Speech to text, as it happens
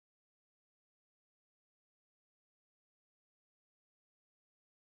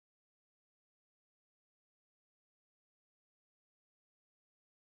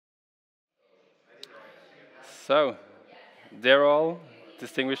So, dear all,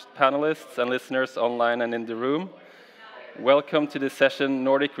 distinguished panelists and listeners online and in the room, welcome to this session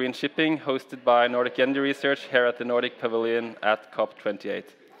Nordic Green Shipping, hosted by Nordic Energy Research here at the Nordic Pavilion at COP28.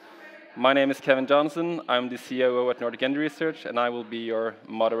 My name is Kevin Johnsen, I'm the COO at Nordic Energy Research, and I will be your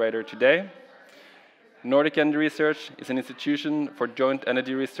moderator today. Nordic Energy Research is an institution for joint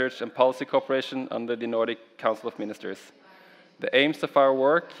energy research and policy cooperation under the Nordic Council of Ministers. The aims of our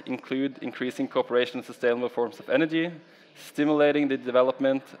work include increasing cooperation in sustainable forms of energy, stimulating the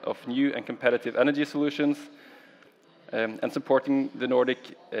development of new and competitive energy solutions, and supporting the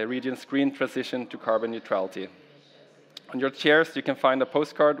Nordic region's green transition to carbon neutrality. On your chairs, you can find a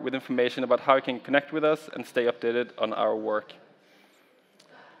postcard with information about how you can connect with us and stay updated on our work.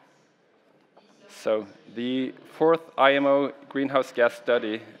 So, the fourth IMO greenhouse gas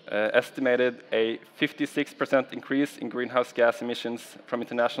study estimated a 56% increase in greenhouse gas emissions from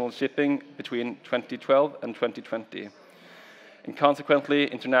international shipping between 2012 and 2020. And consequently,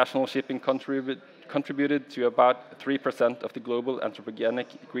 international shipping contributed to about 3% of the global anthropogenic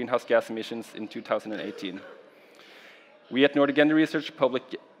greenhouse gas emissions in 2018. We at Nordic Energy Research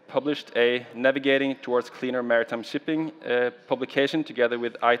published a Navigating Towards Cleaner Maritime Shipping publication together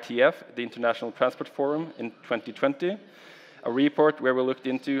with ITF, the International Transport Forum, in 2020, a report where we looked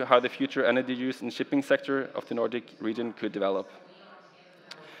into how the future energy use in the shipping sector of the Nordic region could develop.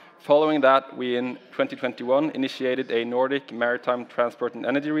 Following that, we in 2021 initiated a Nordic Maritime Transport and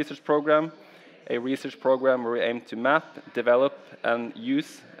Energy Research Program, a research program where we aim to map, develop, and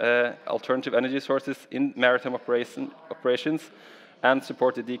use alternative energy sources in maritime operations and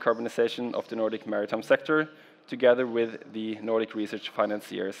support the decarbonization of the Nordic maritime sector, together with the Nordic research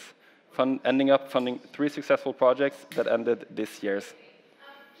financiers, ending up funding 3 successful projects that ended this year.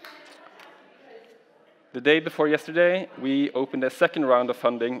 The day before yesterday, we opened a second round of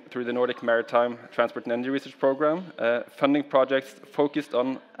funding through the Nordic Maritime Transport and Energy Research Program, funding projects focused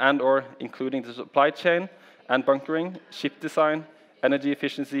on and/or including the supply chain and bunkering, ship design, energy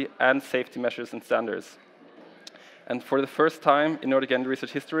efficiency, and safety measures and standards. And for the first time in Nordic Energy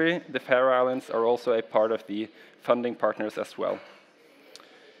Research history, the Faroe Islands are also a part of the funding partners as well.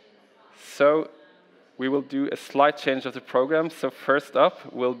 So we will do a slight change of the program. So first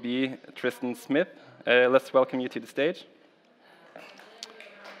up will be Tristan Smith. Let's welcome you to the stage.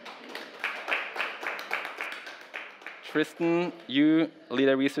 Tristan, you lead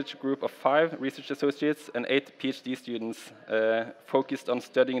a research group of 5 research associates and 8 PhD students focused on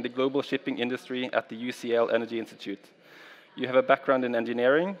studying the global shipping industry at the UCL Energy Institute. You have a background in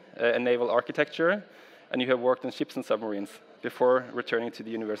engineering and naval architecture, and you have worked on ships and submarines before returning to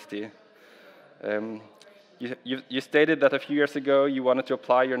the university. You stated that a few years ago you wanted to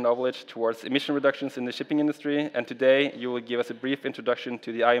apply your knowledge towards emission reductions in the shipping industry, and today you will give us a brief introduction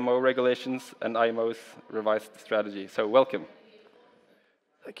to the IMO regulations and IMO's revised strategy. So welcome.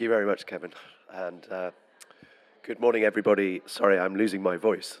 Thank you very much, Kevin. And good morning, everybody. Sorry, I'm losing my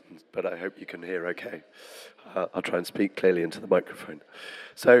voice, but I hope you can hear okay. I'll try and speak clearly into the microphone.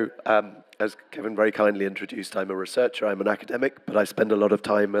 So, as Kevin very kindly introduced, I'm a researcher, I'm an academic, but I spend a lot of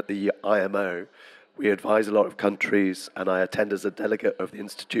time at the IMO. We advise a lot of countries, and I attend as a delegate of the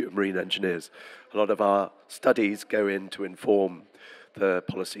Institute of Marine Engineers. A lot of our studies go in to inform the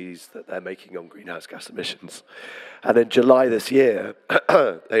policies that they're making on greenhouse gas emissions. And in July this year,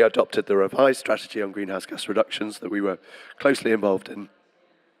 they adopted the revised strategy on greenhouse gas reductions that we were closely involved in.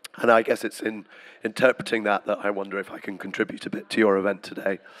 And I guess it's in interpreting that I wonder if I can contribute a bit to your event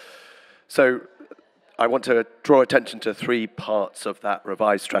today. So I want to draw attention to 3 parts of that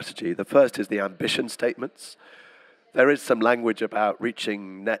revised strategy. The first is the ambition statements. There is some language about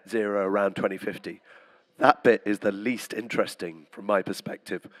reaching net zero around 2050. That bit is the least interesting from my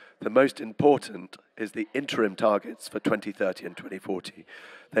perspective. The most important is the interim targets for 2030 and 2040.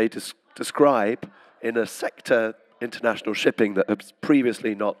 They describe in a sector, international shipping, that has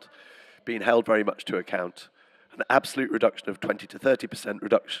previously not been held very much to account, an absolute reduction of 20 to 30%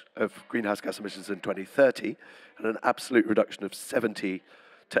 reduction of greenhouse gas emissions in 2030, and an absolute reduction of 70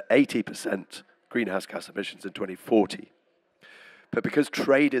 to 80% greenhouse gas emissions in 2040. But because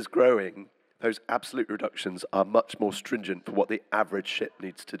trade is growing, those absolute reductions are much more stringent for what the average ship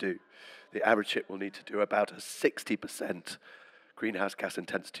needs to do. The average ship will need to do about a 60% greenhouse gas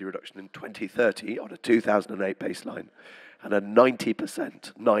intensity reduction in 2030 on a 2008 baseline, and a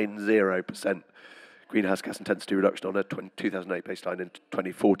 90% greenhouse gas intensity reduction on a 2008 baseline in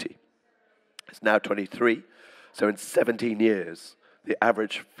 2040. It's now 23, so in 17 years, the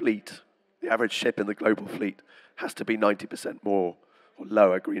average ship in the global fleet has to be 90% more or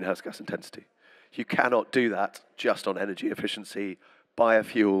lower greenhouse gas intensity. You cannot do that just on energy efficiency,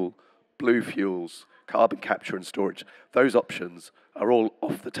 biofuel, blue fuels, carbon capture and storage. Those options are all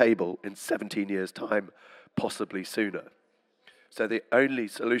off the table in 17 years' time, possibly sooner. So the only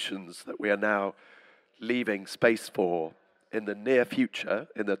solutions that we are now leaving space for in the near future,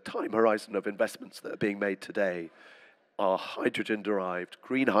 in the time horizon of investments that are being made today, are hydrogen-derived,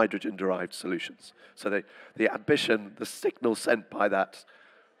 green hydrogen-derived solutions. So the ambition, the signal sent by that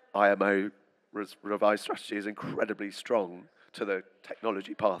IMO revised strategy is incredibly strong to the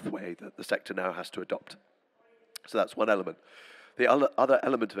technology pathway that the sector now has to adopt. So that's one element. The other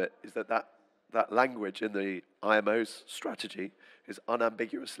element of it is that language in the IMO's strategy is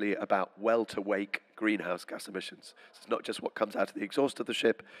unambiguously about well-to-wake greenhouse gas emissions. So it's not just what comes out of the exhaust of the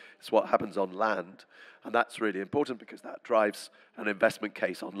ship, it's what happens on land. And that's really important because that drives an investment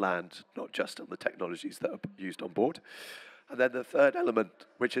case on land, not just on the technologies that are used on board. And then the third element,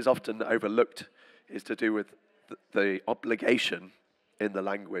 which is often overlooked, is to do with the obligation in the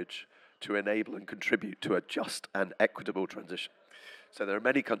language to enable and contribute to a just and equitable transition. So there are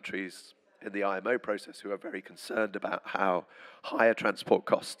many countries in the IMO process who are very concerned about how higher transport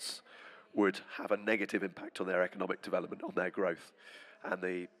costs would have a negative impact on their economic development, on their growth. And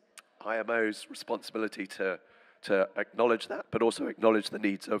the IMO's responsibility to acknowledge that, but also acknowledge the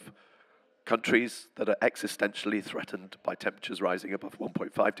needs of countries that are existentially threatened by temperatures rising above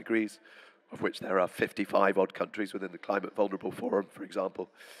 1.5 degrees, of which there are 55 odd countries within the Climate Vulnerable Forum, for example.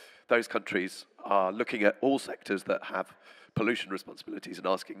 Those countries are looking at all sectors that have pollution responsibilities and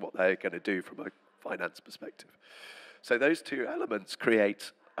asking what they're going to do from a finance perspective. So those two elements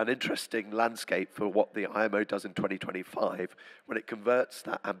create an interesting landscape for what the IMO does in 2025 when it converts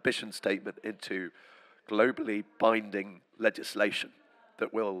that ambition statement into globally binding legislation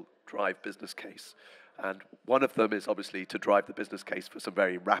that will drive business case. And one of them is obviously to drive the business case for some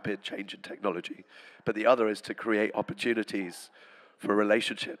very rapid change in technology. But the other is to create opportunities for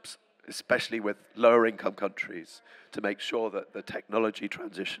relationships, especially with lower income countries, to make sure that the technology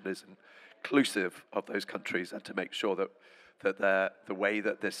transition is inclusive of those countries and to make sure that the way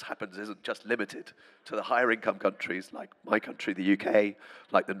that this happens isn't just limited to the higher income countries like my country, the UK,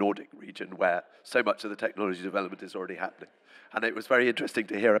 like the Nordic region, where so much of the technology development is already happening. And it was very interesting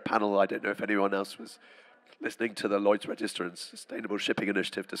to hear a panel, I don't know if anyone else was listening to the Lloyd's Register and Sustainable Shipping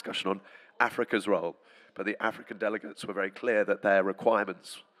Initiative discussion on Africa's role, but the African delegates were very clear that their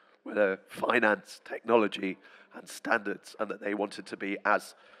requirements were finance, technology, and standards, and that they wanted to be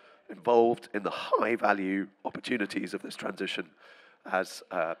as involved in the high-value opportunities of this transition as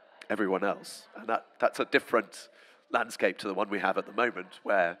everyone else. And that's a different landscape to the one we have at the moment,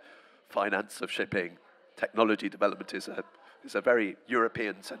 where finance of shipping, technology development is a very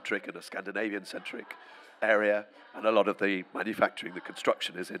European-centric and a Scandinavian-centric area, and a lot of the manufacturing, the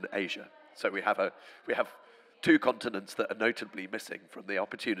construction is in Asia. So we have two continents that are notably missing from the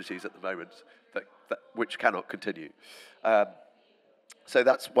opportunities at the moment, which cannot continue. So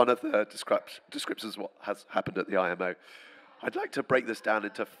that's one of the descriptions of what has happened at the IMO. I'd like to break this down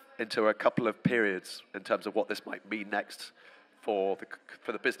into a couple of periods in terms of what this might mean next for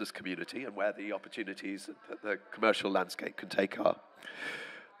the business community and where the opportunities that the commercial landscape can take are.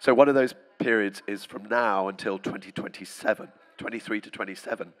 So one of those periods is from now until 2027, 23 to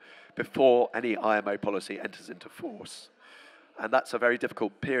 27, before any IMO policy enters into force. And that's a very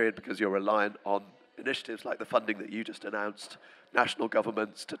difficult period because you're reliant on initiatives like the funding that you just announced, national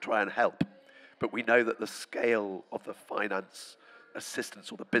governments to try and help. But we know that the scale of the finance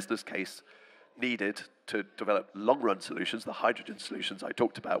assistance or the business case needed to develop long-run solutions, the hydrogen solutions I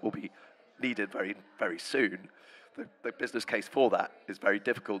talked about, will be needed very, very soon. The business case for that is very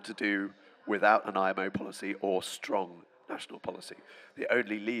difficult to do without an IMO policy or strong national policy. The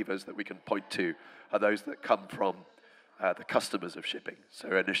only levers that we can point to are those that come from the customers of shipping.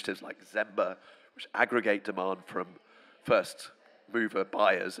 So initiatives like Zemba, which aggregate demand from first mover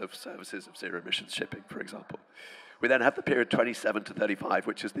buyers of services of zero emissions shipping, for example. We then have the period 27 to 35,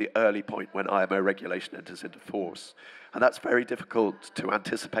 which is the early point when IMO regulation enters into force. And that's very difficult to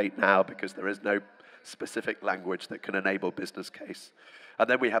anticipate now because there is no specific language that can enable business case. And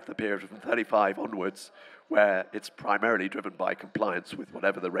then we have the period from 35 onwards where it's primarily driven by compliance with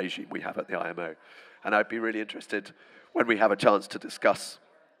whatever the regime we have at the IMO. And I'd be really interested when we have a chance to discuss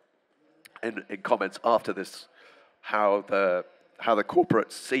in comments after this how the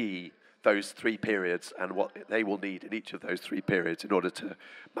corporates see those three periods and what they will need in each of those three periods in order to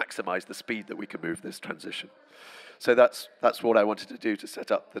maximize the speed that we can move this transition. So that's what I wanted to do to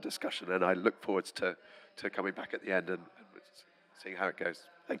set up the discussion, and I look forward to coming back at the end and seeing how it goes.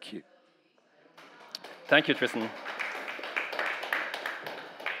 Thank you. Thank you, Tristan.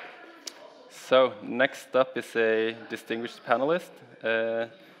 So next up is a distinguished panelist.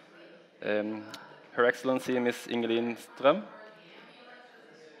 Her Excellency Miss Ingilín Strøm.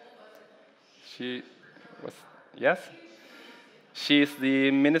 She is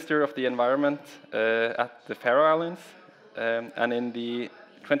the Minister of the Environment at the Faroe Islands, and in the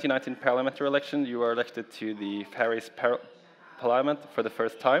 2019 parliamentary election, you were elected to the Faroese Parliament for the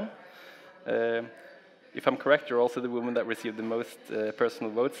first time. If I'm correct, you're also the woman that received the most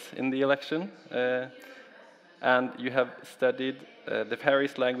personal votes in the election. And you have studied the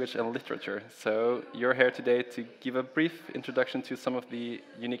Faroese language and literature. So you're here today to give a brief introduction to some of the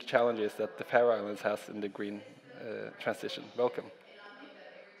unique challenges that the Faroe Islands has in the green transition. Welcome.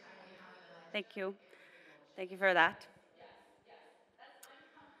 Thank you. Thank you for that.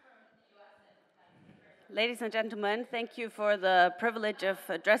 Ladies and gentlemen, thank you for the privilege of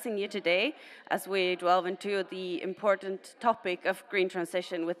addressing you today as we delve into the important topic of green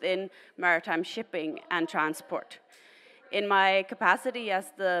transition within maritime shipping and transport. In my capacity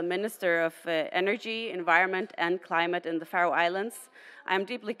as the Minister of Energy, Environment and Climate in the Faroe Islands, I am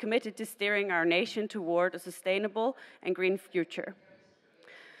deeply committed to steering our nation toward a sustainable and green future.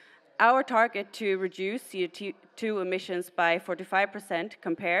 Our target to reduce CO2 emissions by 45%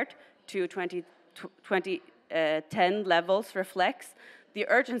 compared to 2010 levels reflects the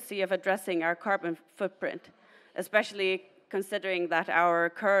urgency of addressing our carbon footprint, especially considering that our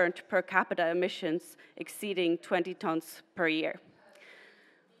current per capita emissions exceeding 20 tons per year.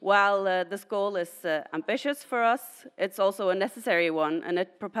 While this goal is ambitious for us, it's also a necessary one, and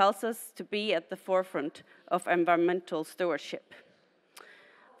it propels us to be at the forefront of environmental stewardship.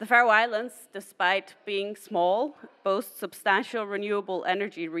 The Faroe Islands, despite being small, boast substantial renewable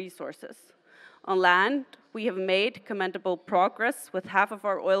energy resources. On land, we have made commendable progress with half of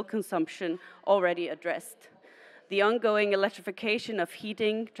our oil consumption already addressed. The ongoing electrification of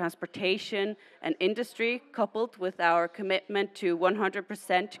heating, transportation, and industry, coupled with our commitment to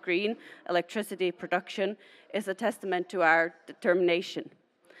 100% green electricity production, is a testament to our determination.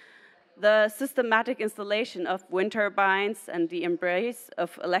 The systematic installation of wind turbines and the embrace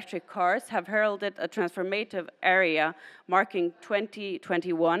of electric cars have heralded a transformative area, marking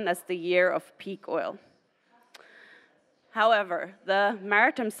 2021 as the year of peak oil. However, the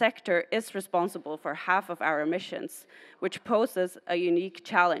maritime sector is responsible for half of our emissions, which poses a unique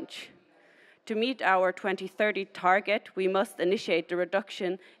challenge. To meet our 2030 target, we must initiate the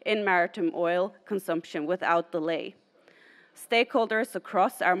reduction in maritime oil consumption without delay. Stakeholders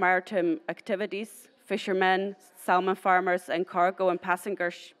across our maritime activities, fishermen, salmon farmers, and cargo and passenger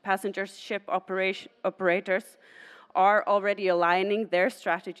ship operators are already aligning their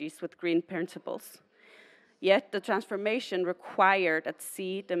strategies with green principles. Yet the transformation required at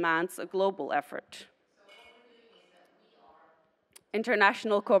sea demands a global effort.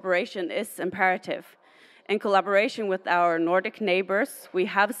 International cooperation is imperative. In collaboration with our Nordic neighbors, we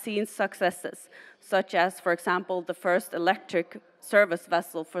have seen successes, such as, for example, the first electric service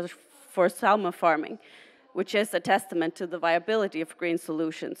vessel for salmon farming, which is a testament to the viability of green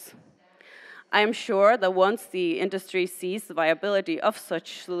solutions. I am sure that once the industry sees the viability of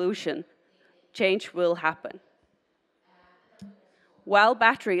such solution, change will happen. While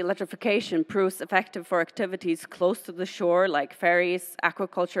battery electrification proves effective for activities close to the shore, like ferries,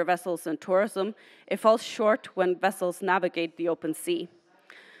 aquaculture vessels, and tourism, it falls short when vessels navigate the open sea.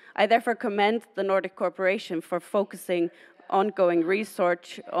 I therefore commend the Nordic Corporation for focusing ongoing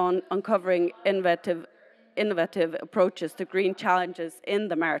research on uncovering innovative approaches to green challenges in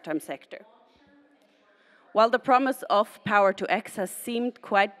the maritime sector. While the promise of power to X has seemed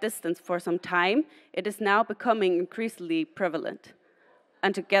quite distant for some time, it is now becoming increasingly prevalent.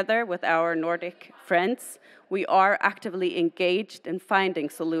 And together with our Nordic friends, we are actively engaged in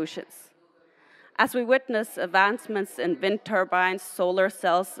finding solutions. As we witness advancements in wind turbines, solar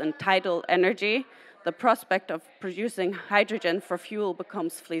cells, and tidal energy, the prospect of producing hydrogen for fuel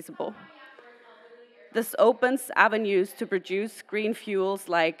becomes feasible. This opens avenues to produce green fuels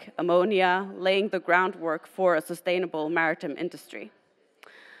like ammonia, laying the groundwork for a sustainable maritime industry.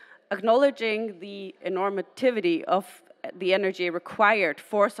 Acknowledging the enormity of the energy required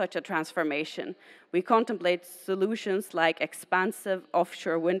for such a transformation, we contemplate solutions like expansive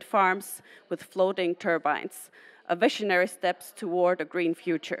offshore wind farms with floating turbines, a visionary steps toward a green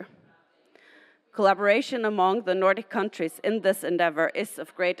future. Collaboration among the Nordic countries in this endeavor is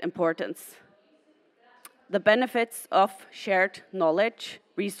of great importance. The benefits of shared knowledge,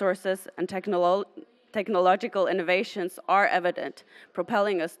 resources, and technological innovations are evident,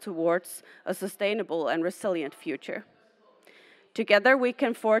 propelling us towards a sustainable and resilient future. Together, we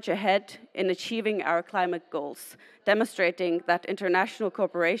can forge ahead in achieving our climate goals, demonstrating that international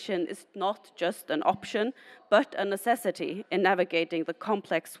cooperation is not just an option, but a necessity in navigating the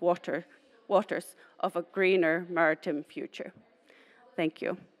complex waters of a greener maritime future. Thank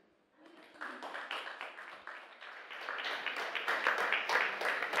you.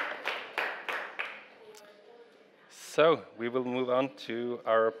 So we will move on to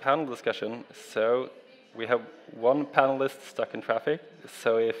our panel discussion. So we have one panelist stuck in traffic.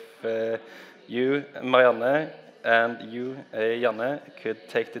 So if you, Marianne, and you, Janne, could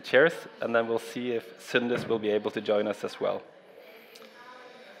take the chairs, and then we'll see if Sundus will be able to join us as well.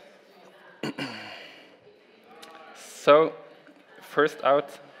 So first out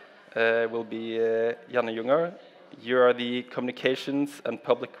will be Janne Jünger. You are the communications and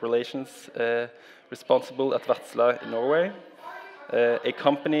public relations responsible at Wärtsilä in Norway, a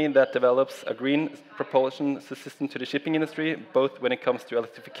company that develops a green propulsion system to the shipping industry, both when it comes to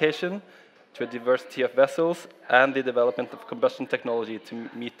electrification, to a diversity of vessels, and the development of combustion technology to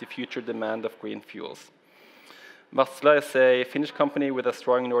meet the future demand of green fuels. Wärtsilä is a Finnish company with a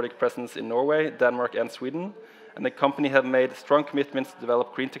strong Nordic presence in Norway, Denmark, and Sweden, and the company have made strong commitments to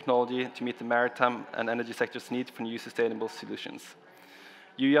develop green technology to meet the maritime and energy sector's need for new sustainable solutions.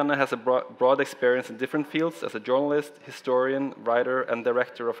 Janne has a broad experience in different fields as a journalist, historian, writer, and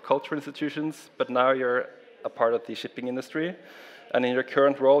director of cultural institutions, but now you're a part of the shipping industry, and in your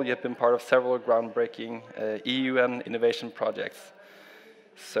current role, you have been part of several groundbreaking EU and innovation projects.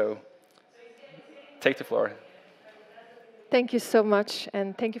 So, take the floor. Thank you so much,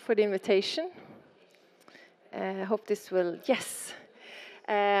 and thank you for the invitation. I hope this will, yes.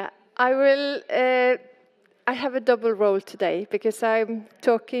 I have a double role today because I'm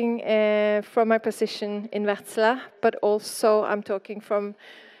talking from my position in Wärtsilä, but also I'm talking from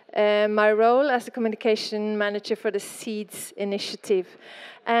my role as a communication manager for the SEEDS initiative.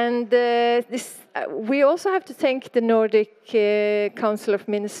 And we also have to thank the Nordic Council of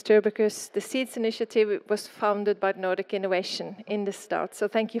Ministers because the SEEDS initiative was founded by Nordic Innovation in the start. So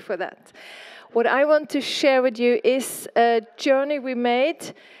thank you for that. What I want to share with you is a journey we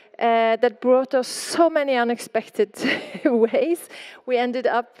made that brought us so many unexpected ways. We ended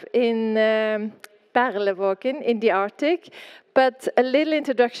up in Berlevågen in the Arctic, but a little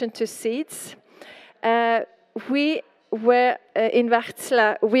introduction to SEEDS. We were in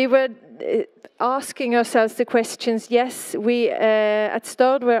Wärtsilä, we were asking ourselves the questions, yes, we at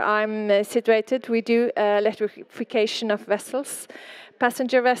Strøm, where I'm situated, we do electrification of vessels,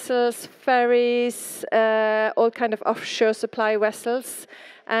 passenger vessels, ferries, all kind of offshore supply vessels.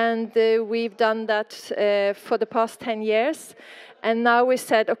 And we've done that for the past 10 years. And now we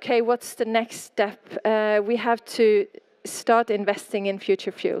said, okay, what's the next step? We have to start investing in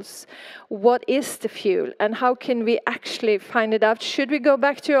future fuels. What is the fuel? And how can we actually find it out? Should we go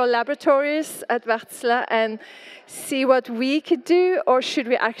back to our laboratories at Wärtsilä and see what we could do? Or should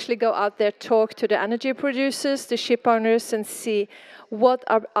we actually go out there, talk to the energy producers, the ship owners, and see what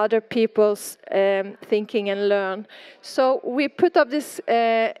are other people's thinking and learn. So we put up this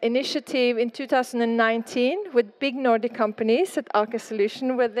initiative in 2019 with big Nordic companies. At Aker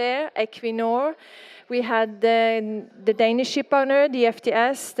Solutions were there, Equinor. We had the Danish ship owner, the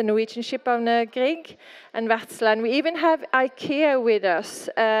FTS, the Norwegian ship owner, Grieg, and Wärtsilä. And we even have Aker with us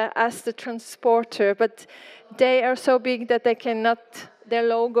as the transporter, but they are so big that they cannot, their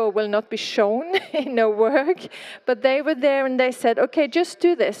logo will not be shown in our work. But they were there and they said, okay, just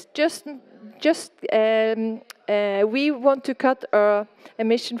do this. We want to cut our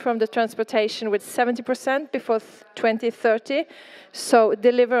emission from the transportation with 70% before 2030. So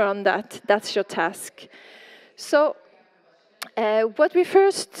deliver on that. That's your task. So what we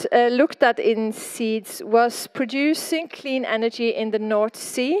first looked at in SEEDS was producing clean energy in the North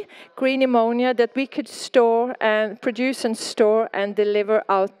Sea, green ammonia that we could store and produce and store and deliver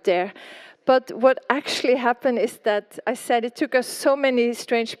out there. But what actually happened is that I said it took us so many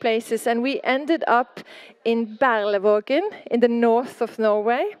strange places, and we ended up in Berlevågen in the north of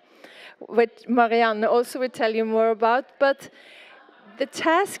Norway, which Marianne also will tell you more about. But the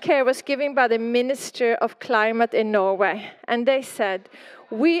task here was given by the Minister of Climate in Norway, and they said,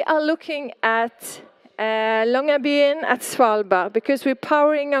 we are looking at Longyearbyen at Svalbard, because we're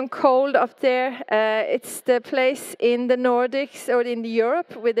powering on coal up there. It's the place in the Nordics or in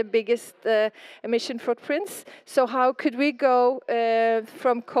Europe with the biggest emission footprints. So how could we go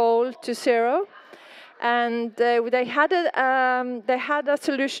from coal to zero? And they had a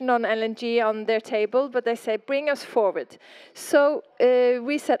solution on LNG on their table, but they said, bring us forward. So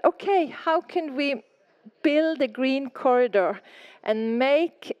we said, okay, how can we build a green corridor and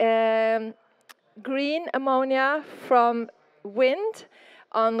make green ammonia from wind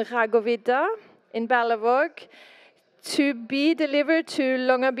on Ragovidda in Berlevåg to be delivered to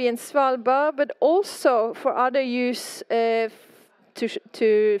Longyearbyen, Svalbard, but also for other use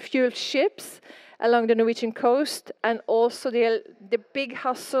to fuel ships along the Norwegian coast, and also the big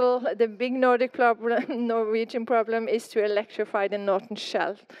hustle, the big Norwegian problem is to electrify the northern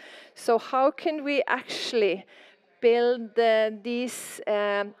shelf. So how can we actually build these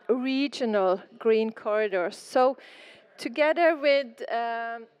regional green corridors? So together with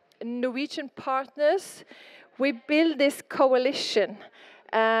Norwegian partners, we build this coalition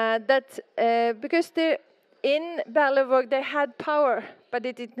because in Berlevåg they had power, but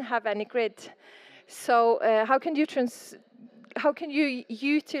they didn't have any grid. So how can you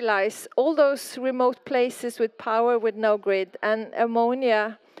utilize all those remote places with power with no grid? And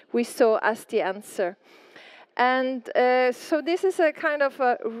ammonia we saw as the answer. And so this is a kind of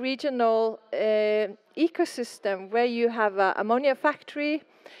a regional ecosystem where you have an ammonia factory,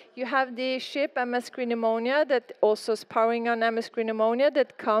 you have the ship MS Green Ammonia that also is powering on MS Green Ammonia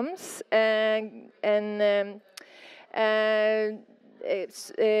that comes and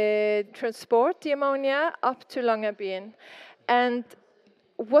transport the ammonia up to Longyearbyen. And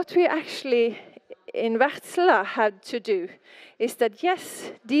what we actually in Wärtsilä had to do is that,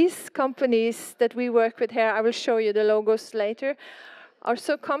 yes, these companies that we work with here, I will show you the logos later, are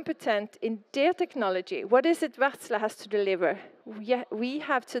so competent in their technology. What is it Wärtsilä has to deliver? We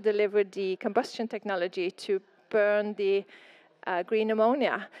have to deliver the combustion technology to burn the green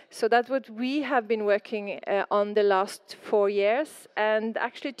ammonia. So that's what we have been working on the last 4 years. And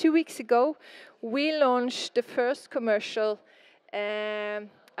actually 2 weeks ago, we launched the first commercial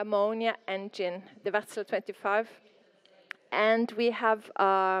ammonia engine, the Wärtsilä 25. And we have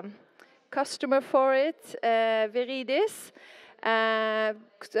a customer for it, Viridis,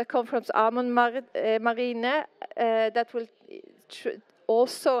 that comes from Amon Marine, that will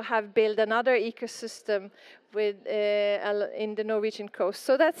also have built another ecosystem with in the Norwegian coast.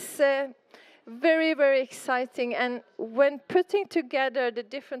 So that's very, very exciting. And when putting together the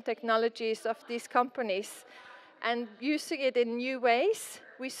different technologies of these companies and using it in new ways,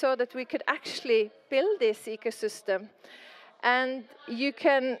 we saw that we could actually build this ecosystem. And you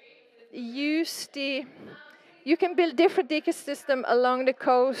can build different ecosystem along the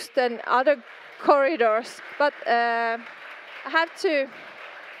coast and other corridors, but I have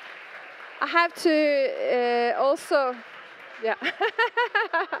to also, yeah,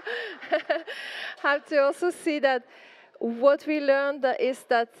 have to also see that what we learned is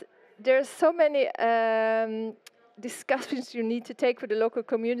that there's so many discussions you need to take with the local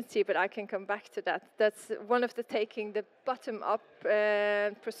community, but I can come back to that. That's one of the taking the bottom-up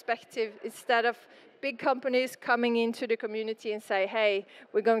perspective instead of big companies coming into the community and say, hey,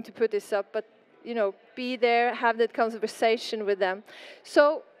 we're going to put this up, but be there, have that conversation with them.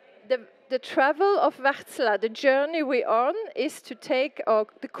 So the travel of Wärtsilä, the journey we're on, is to take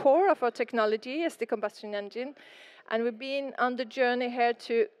the core of our technology as the combustion engine, and we've been on the journey here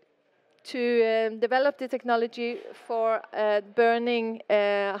to develop the technology for burning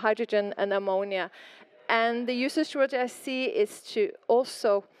hydrogen and ammonia. And the usage what I see is to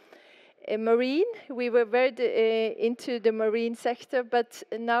also marine. We were very into the marine sector, but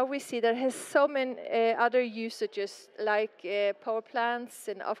now we see there has so many other usages like power plants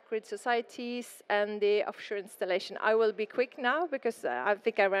and off-grid societies and the offshore installation. I will be quick now because I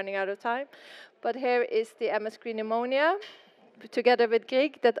think I'm running out of time. But here is the MS Green Ammonia together with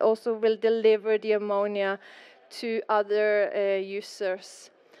Grieg that also will deliver the ammonia to other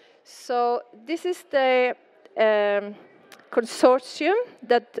users. So this is the consortium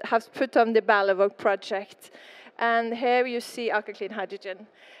that has put on the Berlevåg project. And here you see Aker Clean Hydrogen.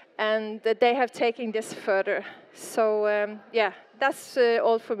 And they have taken this further. So yeah, that's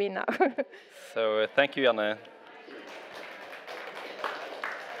all for me now. So thank you, Janne.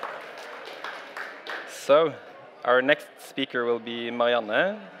 So our next speaker will be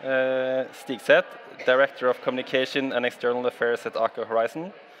Marianne Stigset, Director of Communication and External Affairs at Aker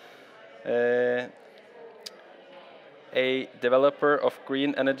Horizon. A developer of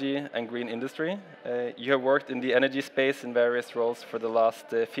green energy and green industry. You have worked in the energy space in various roles for the last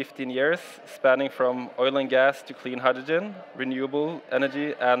 15 years, spanning from oil and gas to clean hydrogen, renewable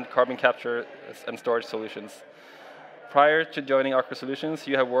energy, and carbon capture and storage solutions. Prior to joining Aker Solutions,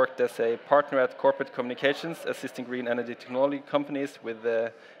 you have worked as a partner at Corporate Communications, assisting green energy technology companies with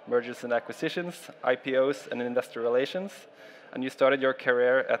mergers and acquisitions, IPOs, and investor relations. And you started your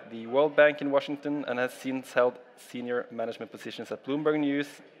career at the World Bank in Washington and has since held senior management positions at Bloomberg News,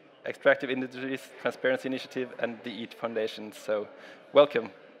 Extractive Industries, Transparency Initiative, and the EAT Foundation. So,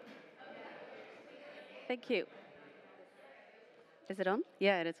 welcome. Thank you. Is it on?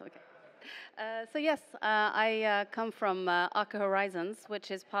 Yeah, it is. Okay. So yes, I come from Aker Horizons,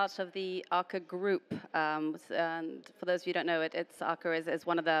 which is part of the Aker Group. And for those of you who don't know it, Aker is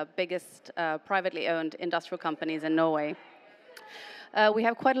one of the biggest privately owned industrial companies in Norway. We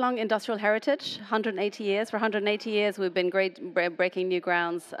have quite a long industrial heritage, 180 years. For 180 years, we've been breaking new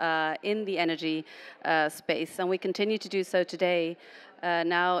grounds in the energy space, and we continue to do so today,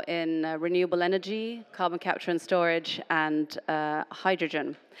 now in renewable energy, carbon capture and storage, and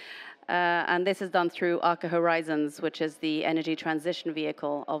hydrogen. And this is done through Aker Horizons, which is the energy transition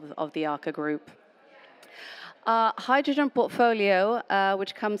vehicle of the Aker Group. Our hydrogen portfolio,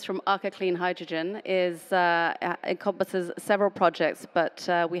 which comes from Aker Clean Hydrogen, encompasses several projects, but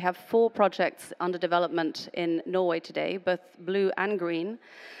we have 4 projects under development in Norway today, both blue and green,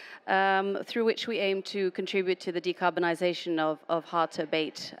 through which we aim to contribute to the decarbonization of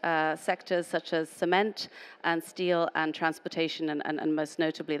hard-to-abate sectors such as cement and steel and transportation, and most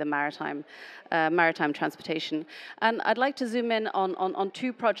notably the maritime transportation. And I'd like to zoom in on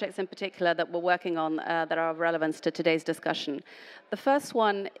 2 projects in particular that we're working on that are of relevance to today's discussion. The first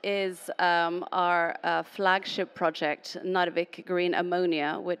one is our flagship project, Nordic Green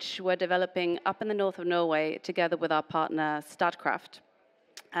Ammonia, which we're developing up in the north of Norway together with our partner Statkraft.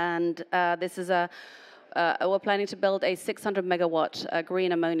 And this is we're planning to build a 600 megawatt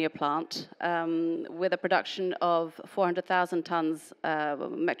green ammonia plant with a production of 400,000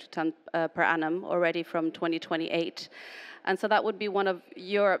 metric tons per annum already from 2028. And so that would be one of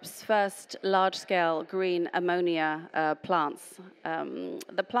Europe's first large-scale green ammonia plants.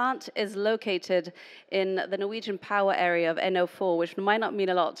 The plant is located in the Norwegian power area of NO4, which might not mean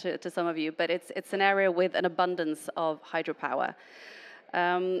a lot to some of you, but it's an area with an abundance of hydropower.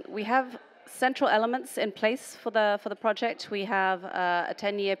 We have central elements in place for the project. We have a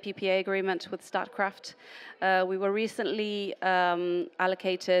 10-year PPA agreement with Statkraft. We were recently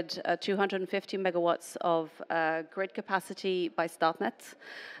allocated 250 megawatts of grid capacity by Statnett,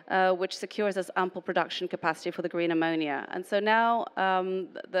 which secures us ample production capacity for the green ammonia. And so now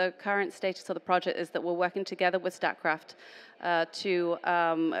the current status of the project is that we're working together with Statkraft to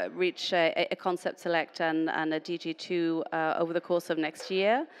reach a concept select and a DG2 over the course of next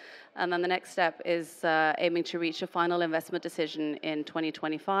year. And then the next step is aiming to reach a final investment decision in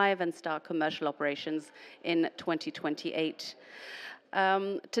 2025 and start commercial operations in 2028.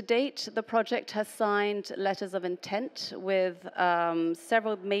 To date, the project has signed letters of intent with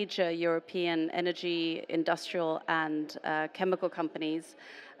several major European energy, industrial, and chemical companies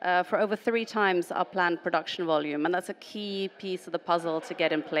for over 3 times our planned production volume. And that's a key piece of the puzzle to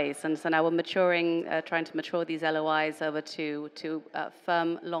get in place. And so now we're trying to mature these LOIs over to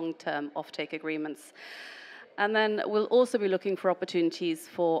firm long-term offtake agreements. And then we'll also be looking for opportunities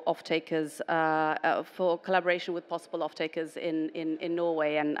for off-takers, for collaboration with possible off-takers in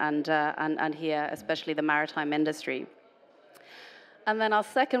Norway and here, especially the maritime industry. And then our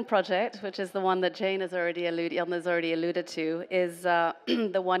second project, which is the one that Jane has already alluded to, is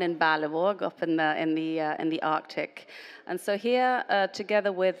the one in Berlevåg, up in the Arctic. And so here,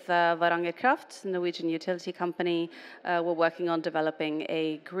 together with Varanger Kraft, Norwegian utility company, we're working on developing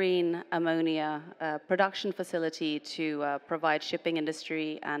a green ammonia production facility to provide shipping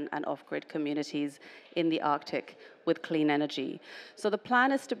industry and off-grid communities in the Arctic with clean energy. So the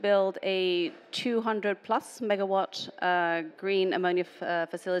plan is to build a 200-plus megawatt green ammonia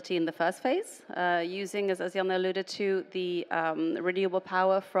facility in the first phase, using, as Janne alluded to, the renewable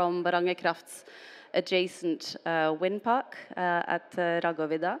power from Varanger Kraft's adjacent wind park at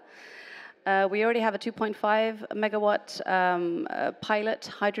Raggovidda. We already have a 2.5 megawatt pilot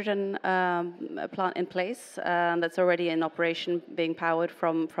hydrogen plant in place that's already in operation, being powered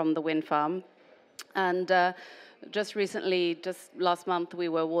from the wind farm. And just last month, we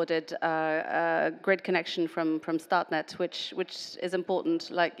were awarded a grid connection from Statnett, which is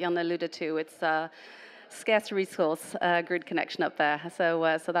important, like Jan alluded to. It's a scarce resource, grid connection up there. So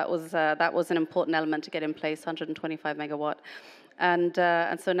that was an important element to get in place, 125 megawatt. And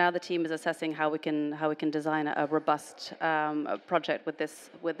so now the team is assessing how we can design a robust project with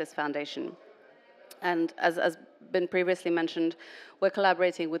this foundation. And as been previously mentioned, we're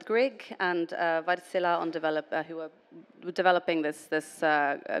collaborating with Grieg and Wärtsilä on who are developing this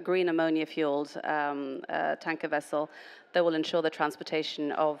green ammonia-fueled tanker vessel that will ensure the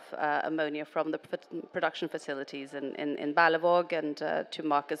transportation of ammonia from the production facilities in Berlevåg and to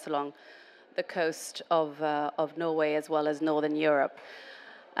markets along the coast of Norway as well as Northern Europe.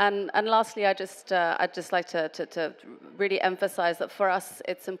 And lastly, I'd just like to really emphasize that for us,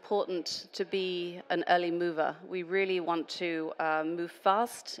 it's important to be an early mover. We really want to move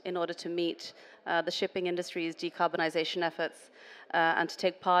fast in order to meet the shipping industry's decarbonization efforts. and to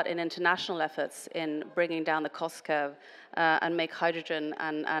take part in international efforts in bringing down the cost curve and make hydrogen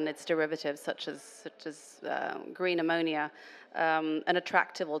and its derivatives, such as green ammonia, an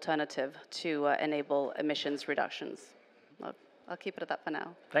attractive alternative to enable emissions reductions. I'll keep it at that for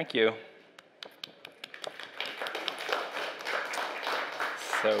now. Thank you.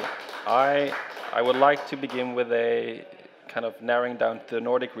 So I would like to begin with a kind of narrowing down to the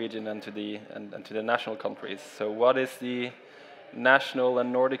Nordic region and to the national countries. So what is the national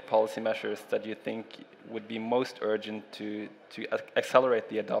and Nordic policy measures that you think would be most urgent to accelerate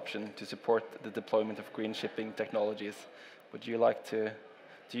the adoption to support the deployment of green shipping technologies? Would you like to,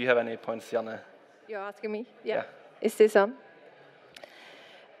 do you have any points, Janne? You're asking me? Yeah. Yeah. Is this on?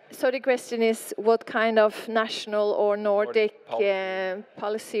 So the question is what kind of national or Nordic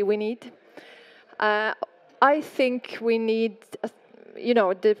policy we need? I think we need,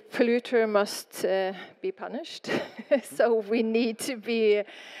 the polluter must be punished. So we need to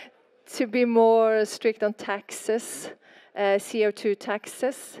be more strict on taxes, CO2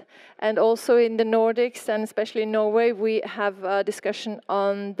 taxes. And also in the Nordics, and especially in Norway, we have a discussion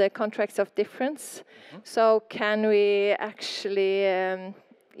on the contracts of difference. So can we actually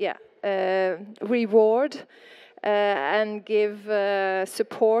reward and give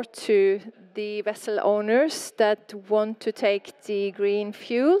support to the vessel owners that want to take the green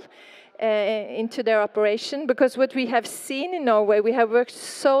fuel into their operation? Because what we have seen in Norway, we have worked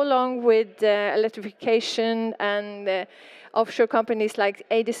so long with electrification and offshore companies like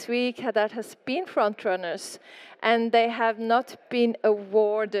Eidesvik that has been front runners, and they have not been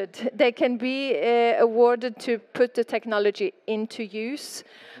awarded. They can be awarded to put the technology into use,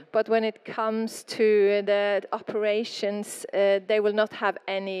 but when it comes to the operations, they will not have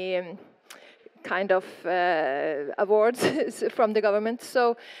any kind of awards from the government.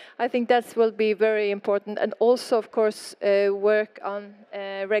 So I think that will be very important, and also, of course, work on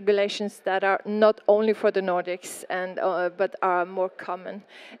regulations that are not only for the Nordics but are more common.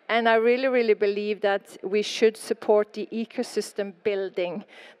 And I really, really believe that we should support the ecosystem building,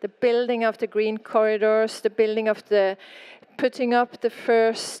 the building of the green corridors, the building of the putting up the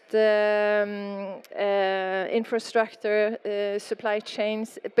first infrastructure supply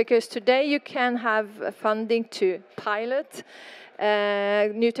chains, because today you can have funding to pilot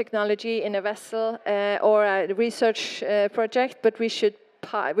new technology in a vessel or a research project, but we should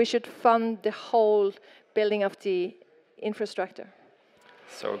fund the whole building of the infrastructure.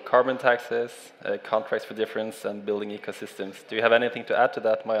 So carbon taxes, contracts for difference, and building ecosystems. Do you have anything to add to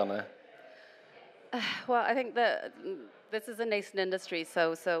that, Marianne? Well, I think that this is a nascent industry,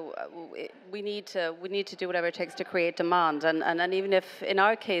 so we need to do whatever it takes to create demand, and even if, in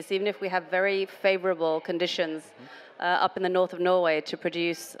our case, even if we have very favorable conditions up in the north of Norway to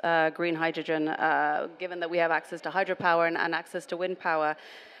produce green hydrogen, given that we have access to hydropower and access to wind power,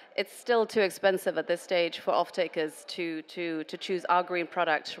 it's still too expensive at this stage for off-takers to choose our green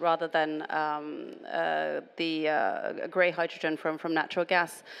product rather than the grey hydrogen from natural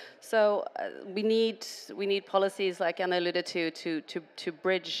gas. So we need policies, like Anna alluded to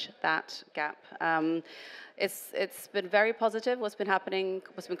bridge that gap. It's been very positive what's been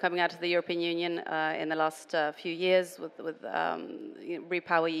coming out of the European Union in the last few years with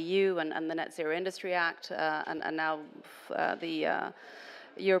Repower EU and the Net Zero Industry Act, and now the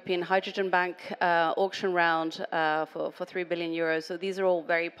European Hydrogen Bank auction round for 3 billion euros. So these are all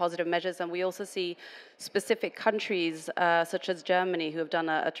very positive measures, and we also see specific countries such as Germany who have done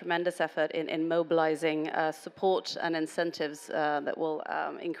a tremendous effort in mobilizing support and incentives that will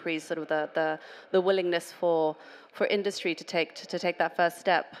increase sort of the willingness for industry to take that first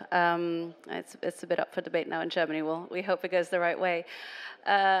step. It's a bit up for debate now in Germany. We hope it goes the right way.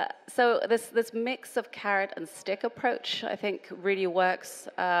 So this mix of carrot and stick approach, I think, really works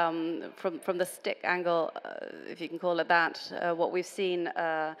from the stick angle, if you can call it that. What we've seen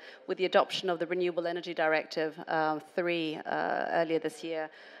with the adoption of the Renewable Energy Directive 3 earlier this year,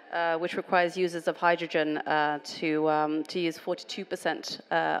 which requires users of hydrogen to use 42%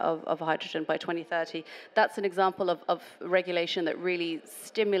 of hydrogen by 2030. That's an example of regulation that really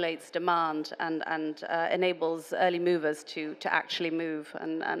stimulates demand and enables early movers to actually move,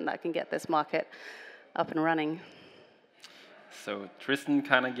 and that can get this market up and running. So Tristan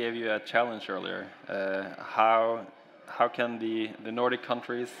kind of gave you a challenge earlier. How can the Nordic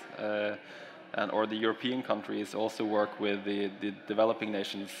countries or the European countries also work with the developing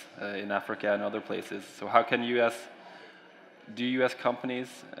nations in Africa and other places? So how can do you as companies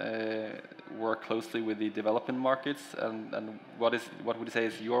work closely with the development markets, and what would you say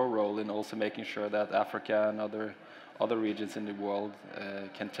is your role in also making sure that Africa and other regions in the world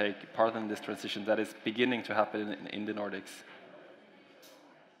can take part in this transition that is beginning to happen in the Nordics?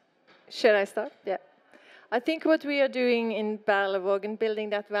 Should I start? Yeah. I think what we are doing in Berlevåg and building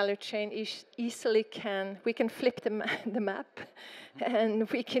that value chain easily we can flip the map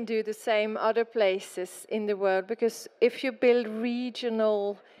and we can do the same other places in the world, because if you build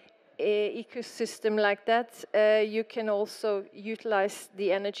regional ecosystem like that, you can also utilize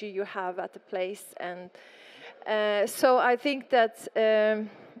the energy you have at the place. And so I think that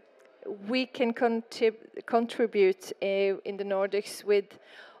we can contribute in the Nordics with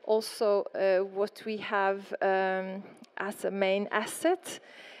also what we have as a main asset,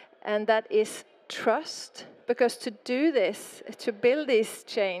 and that is trust. Because to do this, to build these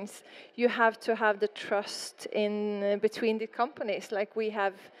chains, you have to have the trust in between the companies, like we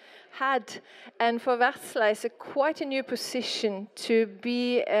have had. And for Wärtsilä, it's quite a new position to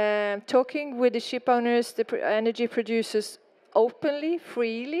be talking with the ship owners, the energy producers, openly,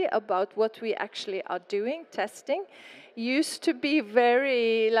 freely about what we actually are doing, testing. Used to be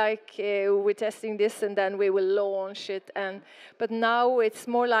very like we're testing this and then we will launch it, but now it's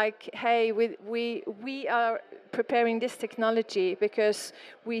more like, hey, we are preparing this technology because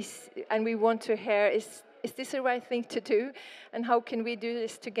we want to hear, is this the right thing to do, and how can we do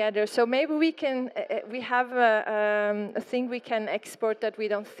this together? So maybe we can we have a thing we can export that we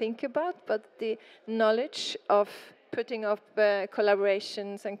don't think about, but the knowledge of putting up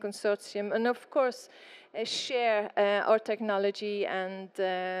collaborations and consortium, and of course share our technology and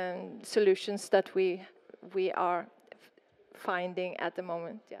solutions that we are finding at the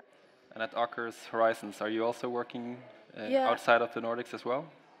moment. Yeah. And at Aker's Horizons, are you also working outside of the Nordics as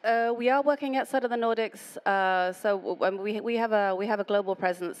well? We are working outside of the Nordics. So we have a global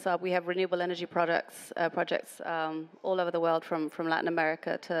presence. We have renewable energy projects all over the world, from Latin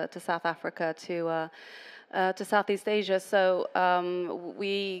America to South Africa to Southeast Asia. So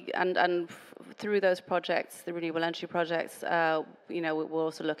through those projects, the renewable energy projects, we're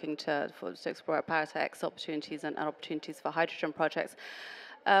also looking to explore Paratech's opportunities and opportunities for hydrogen projects.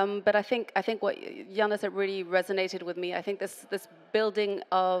 But I think what Jan said really resonated with me. I think this building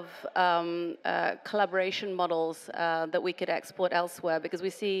of collaboration models that we could export elsewhere, because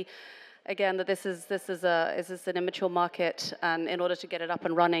we see, again, that this is an immature market, and in order to get it up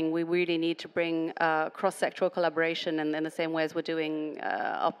and running, we really need to bring cross-sectoral collaboration in the same way as we're doing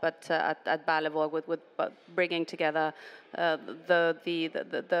up at Berlevåg, with bringing together the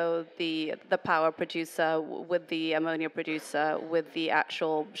power producer with the ammonia producer, with the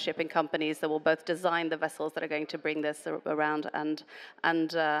actual shipping companies that will both design the vessels that are going to bring this around and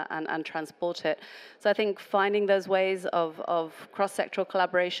transport it. So I think finding those ways of cross-sectoral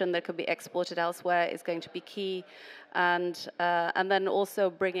collaboration that could be exported elsewhere is going to be key. And then also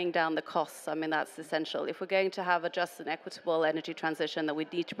bringing down the costs. I mean, that's essential. If we're going to have a just and equitable energy transition, then we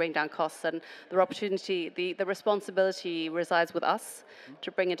need to bring down costs, and the responsibility resides with us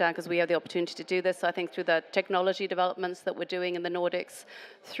to bring it down, because we have the opportunity to do this. So I think through the technology developments that we're doing in the Nordics,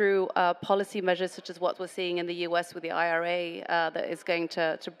 through policy measures such as what we're seeing in the US with the IRA, that is going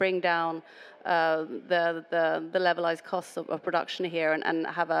to bring down the levelized costs of production here, and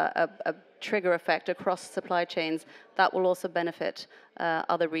have a trigger effect across supply chains that will also benefit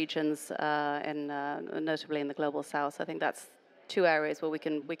other regions, notably in the global south. So I think that's two areas where we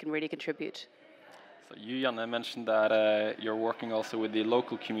can really contribute. So you, Janne, mentioned that you're working also with the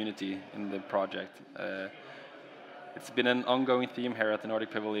local community in the project. It's been an ongoing theme here at the Nordic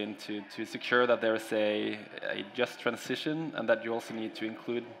Pavilion to secure that there's a just transition, and that you also need to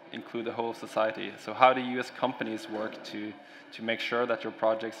include the whole society. So how do you as companies work to make sure that your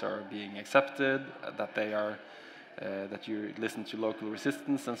projects are being accepted, that you listen to local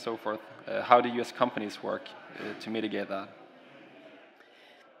resistance and so forth? How do you as companies work to mitigate that?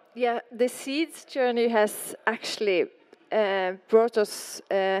 Yeah, the Seeds journey has actually brought us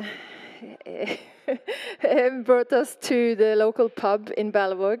to the local pub in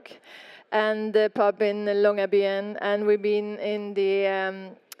Berlevåg and the pub in Longyearbyen, and we've been in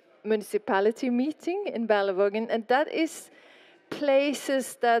the municipality meeting in Berlevåg, and that is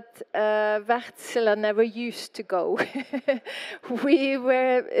places that Wärtsilä never used to go.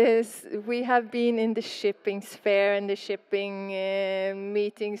 We have been in the shipping sphere and the shipping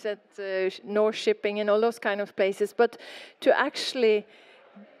meetings at North Shipping and all those kind of places, but to actually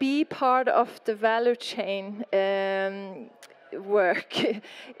be part of the value chain work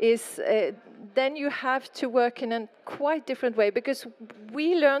is then you have to work in a quite different way, because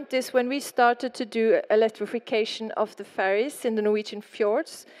we learned this when we started to do electrification of the ferries in the Norwegian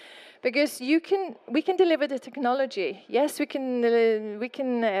fjords, because we can deliver the technology. Yes, we can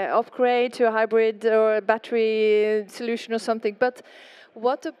upgrade to a hybrid or a battery solution or something, but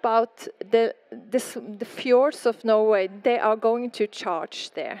what about the fjords of Norway? They are going to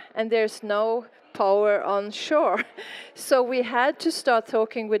charge there, and there's no power on shore. So we had to start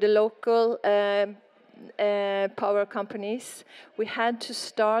talking with the local power companies. We had to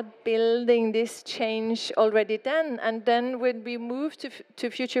start building this change already then. And then when we moved to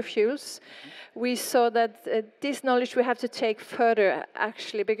future fuels, we saw that this knowledge we have to take further,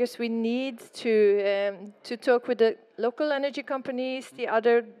 actually, because we need to talk with the local energy companies, the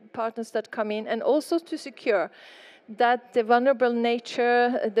other partners that come in, and also to secure that the vulnerable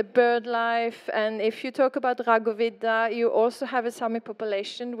nature, the bird life, and if you talk about Ragovidda, you also have a Sami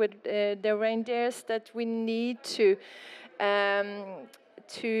population with the reindeers that we need to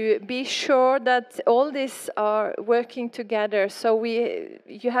be sure that all these are working together. So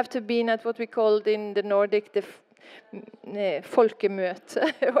you have to be in at what we called in the Nordic the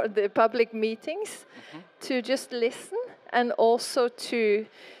folkemøte, or the public meetings, to just listen and also to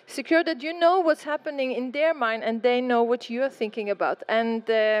secure that you know what's happening in their mind and they know what you're thinking about. And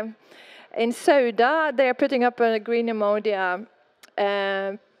in Sauda, they're putting up a green ammonia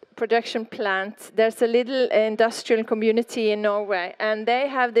production plant. There's a little industrial community in Norway, and they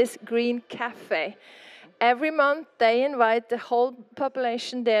have this green cafe. Every month, they invite the whole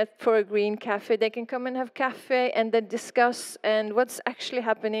population there for a green cafe. They can come and have cafe and then discuss and what's actually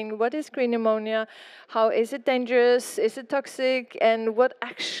happening. What is green ammonia? How is it dangerous? Is it toxic? And what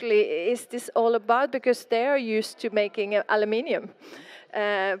actually is this all about? Because they are used to making aluminium.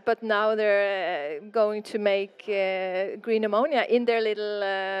 But now they're going to make green ammonia in their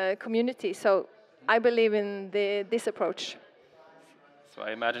little community. So I believe in this approach. So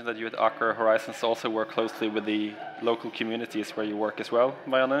I imagine that you at Aker Horizons also work closely with the local communities where you work as well,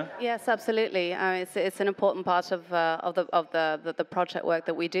 Marianne? Yes, absolutely. It's an important part of the project work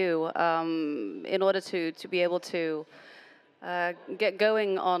that we do. In order to be able to get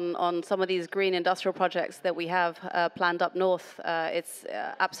going on some of these green industrial projects that we have planned up north, it's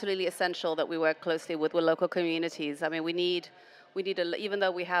absolutely essential that we work closely with local communities. I mean, we need even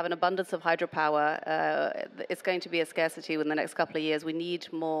though we have an abundance of hydropower, it's going to be a scarcity within the next couple of years. We need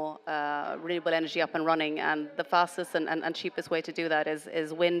more renewable energy up and running, and the fastest and cheapest way to do that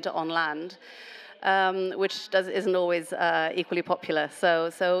is wind on land, which isn't always equally popular. So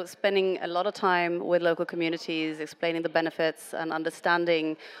spending a lot of time with local communities, explaining the benefits and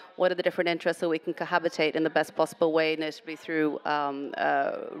understanding what are the different interests so we can cohabitate in the best possible way, notably through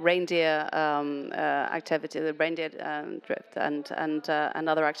reindeer activity, the reindeer drift and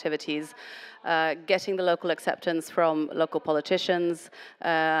other activities. Getting the local acceptance from local politicians,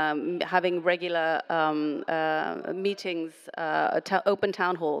 having regular meetings, open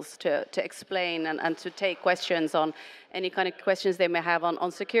town halls to explain and to take questions on any kind of questions they may have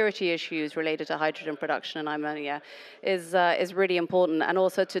on security issues related to hydrogen production and ammonia is really important, and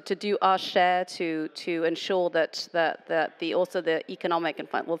also to do our share to ensure that the economic and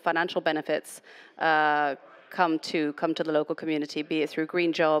financial benefits come to the local community, be it through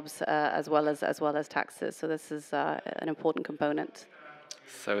green jobs as well as taxes. So this is an important component.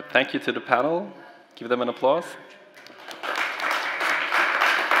 So thank you to the panel. Give them an applause.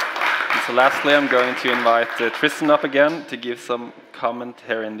 And so lastly, I'm going to invite Tristan up again to give some comment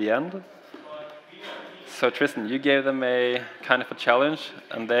here in the end. So Tristan, you gave them a kind of a challenge,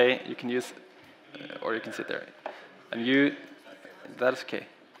 and you can use, or you can sit there, and that's okay.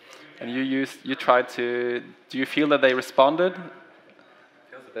 And you tried to, do you feel that they responded?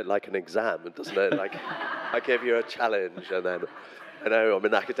 Feels a bit like an exam, doesn't it? Like, I gave you a challenge, and then, I know I'm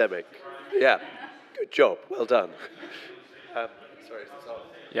an academic. Yeah, good job, well done. Sorry, is this on?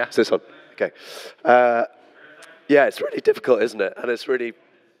 Yeah. Is this on? Okay. Yeah, it's really difficult, isn't it? And it's really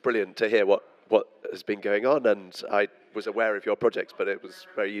brilliant to hear what has been going on, and I was aware of your projects, but it was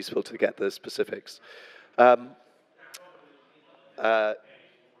very useful to get the specifics. I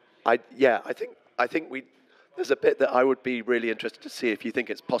think there's a bit that I would be really interested to see if you think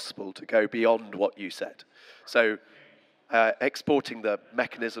it's possible to go beyond what you said. So exporting the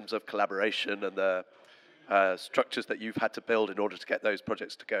mechanisms of collaboration and the structures that you've had to build in order to get those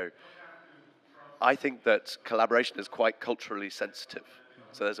projects to go. I think that collaboration is quite culturally sensitive.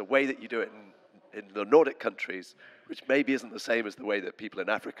 So there's a way that you do it in the Nordic countries, which maybe isn't the same as the way that people in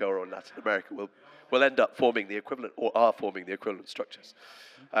Africa or in Latin America will end up forming the equivalent, or are forming the equivalent structures.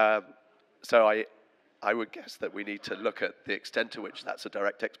 So I would guess that we need to look at the extent to which that's a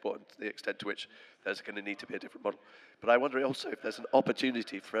direct export and the extent to which there's going to need to be a different model. But I wonder also if there's an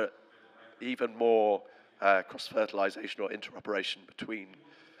opportunity for even more cross-fertilization or interoperation between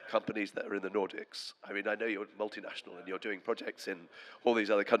companies that are in the Nordics. I mean, I know you're multinational and you're doing projects in all these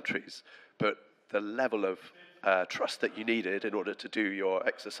other countries, but the level of trust that you needed in order to do your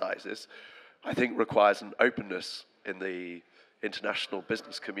exercises, I think requires an openness in the international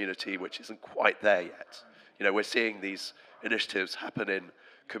business community which isn't quite there yet. You know, we're seeing these initiatives happen in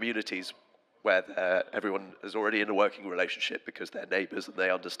communities where everyone is already in a working relationship because they're neighbours and they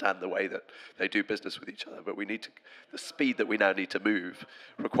understand the way that they do business with each other. But we need to, the speed that we now need to move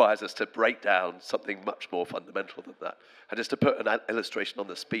requires us to break down something much more fundamental than that. And just to put an illustration on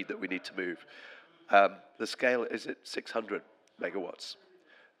the speed that we need to move, the scale, is it 600 megawatts?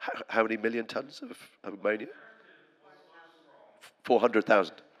 How many million tons of ammonia?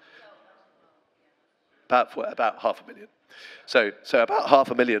 400,000. About 500,000. So about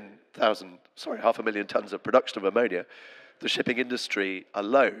 500,000 tons of production of ammonia. The shipping industry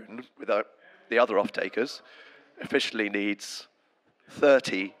alone, without the other off-takers, officially needs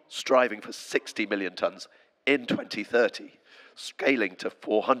 30, striving for 60 million tons in 2030, scaling to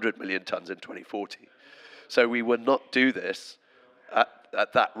 400 million tons in 2040. So we would not do this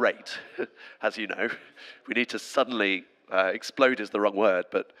at that rate, as you know. We need to suddenly, explode is the wrong word,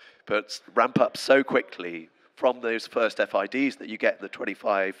 but ramp up so quickly from those first FIDs that you get in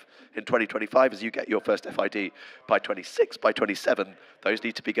 2025, as you get your first FID by 26, by 27, those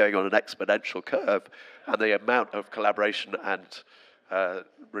need to be going on an exponential curve, and the amount of collaboration and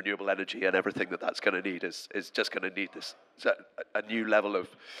renewable energy and everything that's going to need is just going to need this a new level of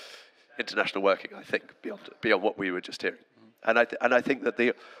international working, I think, beyond what we were just hearing. And I think that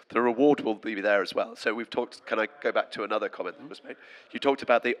the reward will be there as well. So we've talked, can I go back to another comment that was made? You talked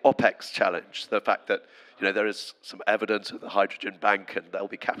about the OPEX challenge, the fact that, you know, there is some evidence of the hydrogen bank and there'll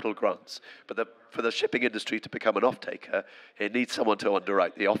be capital grants. But for the shipping industry to become an off-taker, it needs someone to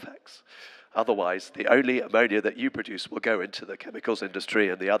underwrite the OPEX. Otherwise, the only ammonia that you produce will go into the chemicals industry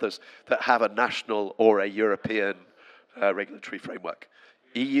and the others that have a national or a European regulatory framework.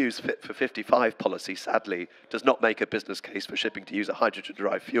 EU's Fit for 55 policy, sadly, does not make a business case for shipping to use a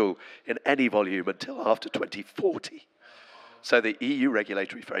hydrogen-derived fuel in any volume until after 2040. So the EU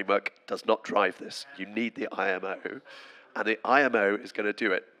regulatory framework does not drive this. You need the IMO, and the IMO is going to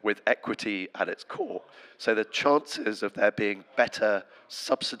do it with equity at its core. So the chances of there being better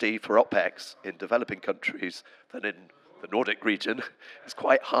subsidy for OPEX in developing countries than in the Nordic region is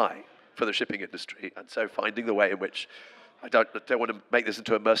quite high for the shipping industry. And so finding the way in which, I don't want to make this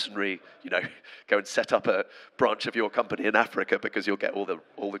into a mercenary, you know, go and set up a branch of your company in Africa because you'll get all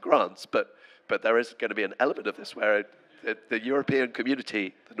the grants. But there is going to be an element of this where the European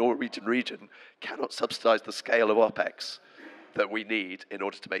community, the Norwegian region, cannot subsidize the scale of OPEX that we need in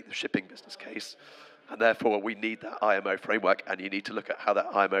order to make the shipping business case. And therefore, we need that IMO framework, and you need to look at how that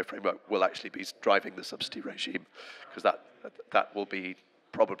IMO framework will actually be driving the subsidy regime, because that will be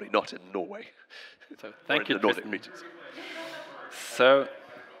probably not in Norway. So thank you, the Nordic Tristan. regions. So,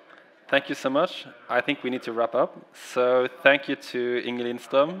 thank you so much. I think we need to wrap up. So, thank you to Ingilín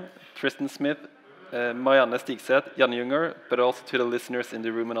Strøm, Tristan Smith, Marianne Stigset, Jan Jünger, but also to the listeners in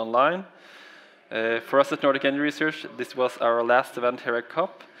the room and online. For us at Nordic Energy Research, this was our last event here at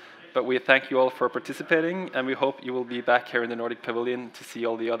COP, but we thank you all for participating, and we hope you will be back here in the Nordic Pavilion to see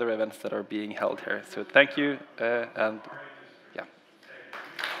all the other events that are being held here. So, thank you, and